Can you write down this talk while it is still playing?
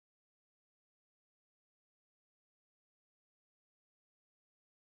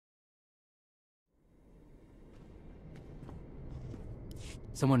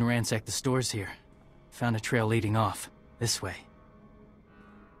Someone ransacked the stores here. Found a trail leading off. This way.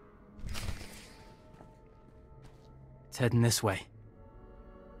 It's heading this way.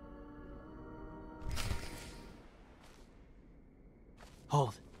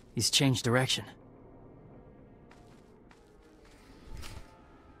 Hold. He's changed direction.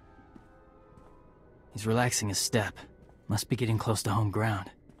 He's relaxing his step. Must be getting close to home ground.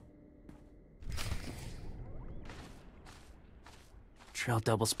 Trail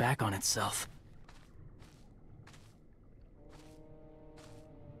doubles back on itself.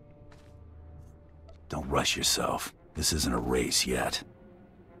 Don't rush yourself. This isn't a race yet.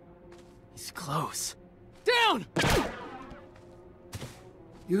 He's close. Down!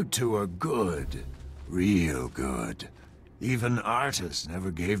 You two are good. Real good. Even Artis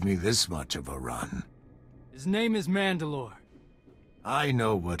never gave me this much of a run. His name is Mandalore. I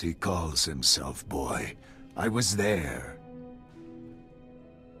know what he calls himself, boy. I was there.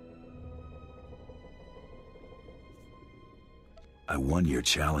 I won your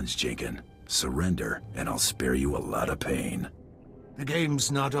challenge, Jinkin. Surrender, and I'll spare you a lot of pain. The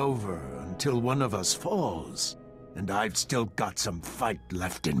game's not over until one of us falls. And I've still got some fight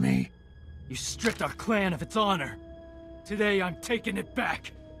left in me. You stripped our clan of its honor. Today I'm taking it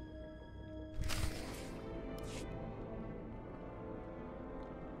back.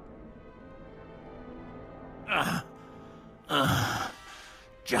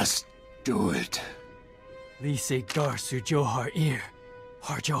 Just do it. Li se gar su johar ir.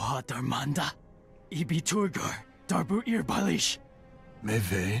 Harjoha darmanda. Ibi turgar. Darbu ir balish.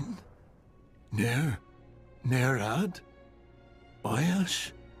 Mevain? Nerad?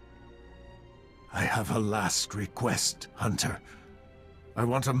 Oyash? I have a last request, Hunter. I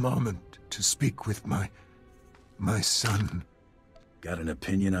want a moment to speak with my son. Got an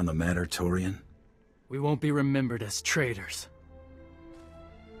opinion on the matter, Torian? We won't be remembered as traitors.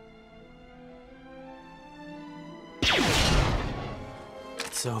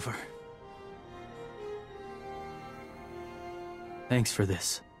 It's over. Thanks for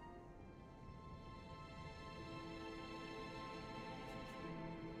this.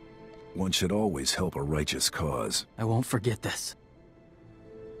 One should always help a righteous cause. I won't forget this.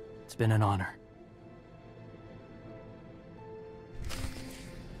 It's been an honor.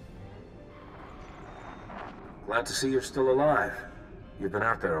 Glad to see you're still alive. You've been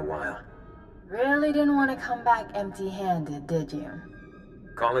out there a while. Really didn't want to come back empty-handed, did you?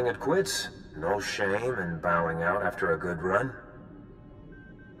 Calling it quits? No shame in bowing out after a good run?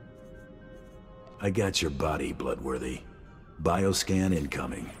 I got your body, Bloodworthy. Bioscan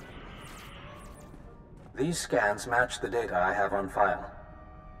incoming. These scans match the data I have on file.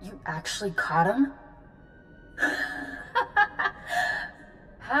 You actually caught him?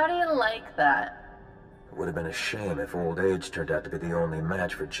 How do you like that? It would have been a shame if old age turned out to be the only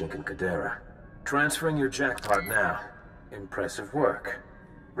match for Jinkin Kadera. Transferring your jackpot now. Impressive work.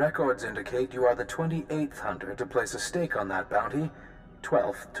 Records indicate you are the 28th hunter to place a stake on that bounty,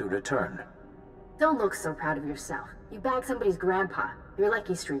 12th to return. Don't look so proud of yourself. You bagged somebody's grandpa. Your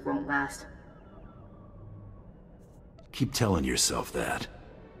lucky streak won't last. Keep telling yourself that.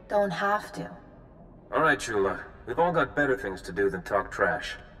 Don't have to. All right, Chula. We've all got better things to do than talk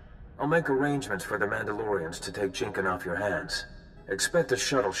trash. I'll make arrangements for the Mandalorians to take Jinkin off your hands. Expect a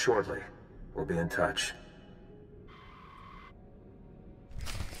shuttle shortly. We'll be in touch.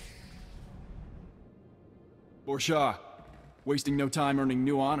 Borsha, wasting no time earning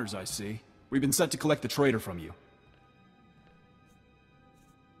new honors, I see. We've been set to collect the traitor from you.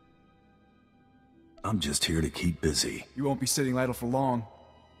 I'm just here to keep busy. You won't be sitting idle for long.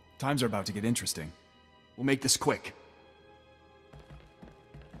 Times are about to get interesting. We'll make this quick.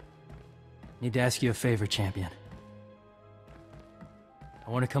 Need to ask you a favor, champion.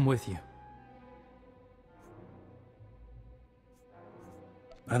 I want to come with you.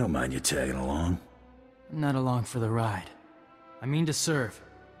 I don't mind you tagging along. I'm not along for the ride. I mean to serve.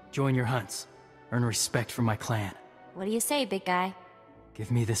 Join your hunts. Earn respect from my clan. What do you say, big guy? Give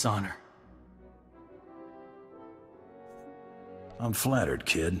me this honor. I'm flattered,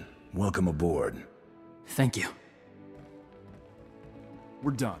 kid. Welcome aboard. Thank you.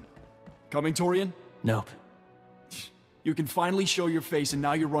 We're done. Coming, Torian? Nope. You can finally show your face and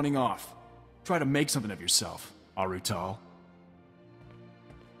now you're running off. Try to make something of yourself, Arutal.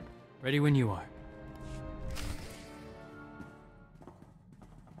 Ready when you are.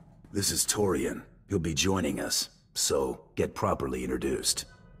 This is Torian. He'll be joining us, so get properly introduced.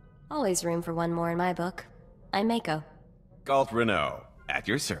 Always room for one more in my book. I'm Mako. Galt Renault, at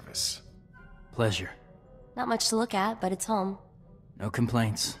your service. Pleasure. Not much to look at, but it's home. No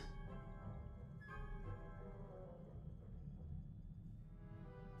complaints.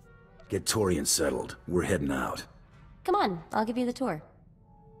 Get Torian settled. We're heading out. Come on, I'll give you the tour.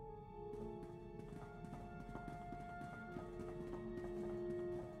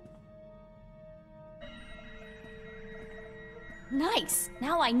 Nice!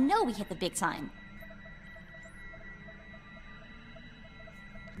 Now I know we hit the big time.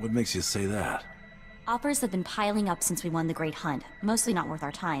 What makes you say that? Offers have been piling up since we won the Great Hunt. Mostly not worth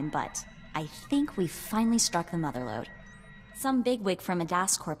our time, but I think we've finally struck the motherlode. Some bigwig from a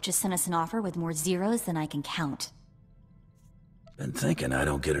Das Corp just sent us an offer with more zeros than I can count. Been thinking I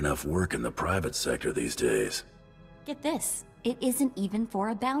don't get enough work in the private sector these days. Get this, it isn't even for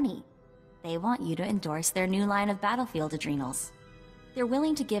a bounty. They want you to endorse their new line of battlefield adrenals. They're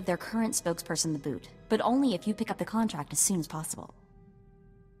willing to give their current spokesperson the boot, but only if you pick up the contract as soon as possible.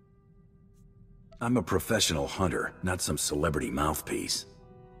 I'm a professional hunter, not some celebrity mouthpiece.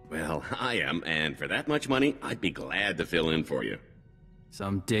 Well, I am, and for that much money, I'd be glad to fill in for you.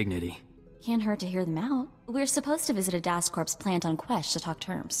 Some dignity. Can't hurt to hear them out. We're supposed to visit a Das Corp's plant on Quesh to talk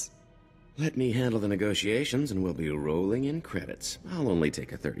terms. Let me handle the negotiations and we'll be rolling in credits. I'll only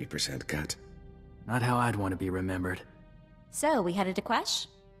take a 30% cut. Not how I'd want to be remembered. So, we headed to Quesh?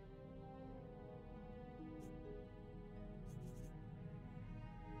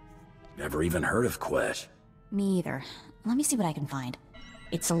 Never even heard of Quesh. Me either. Let me see what I can find.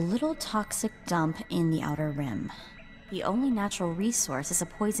 It's a little toxic dump in the Outer Rim. The only natural resource is a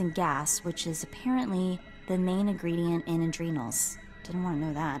poison gas, which is apparently the main ingredient in adrenals. Didn't want to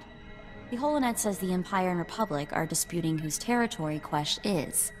know that. The Holonet says the Empire and Republic are disputing whose territory Quesh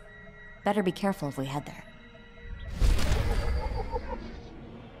is. Better be careful if we head there.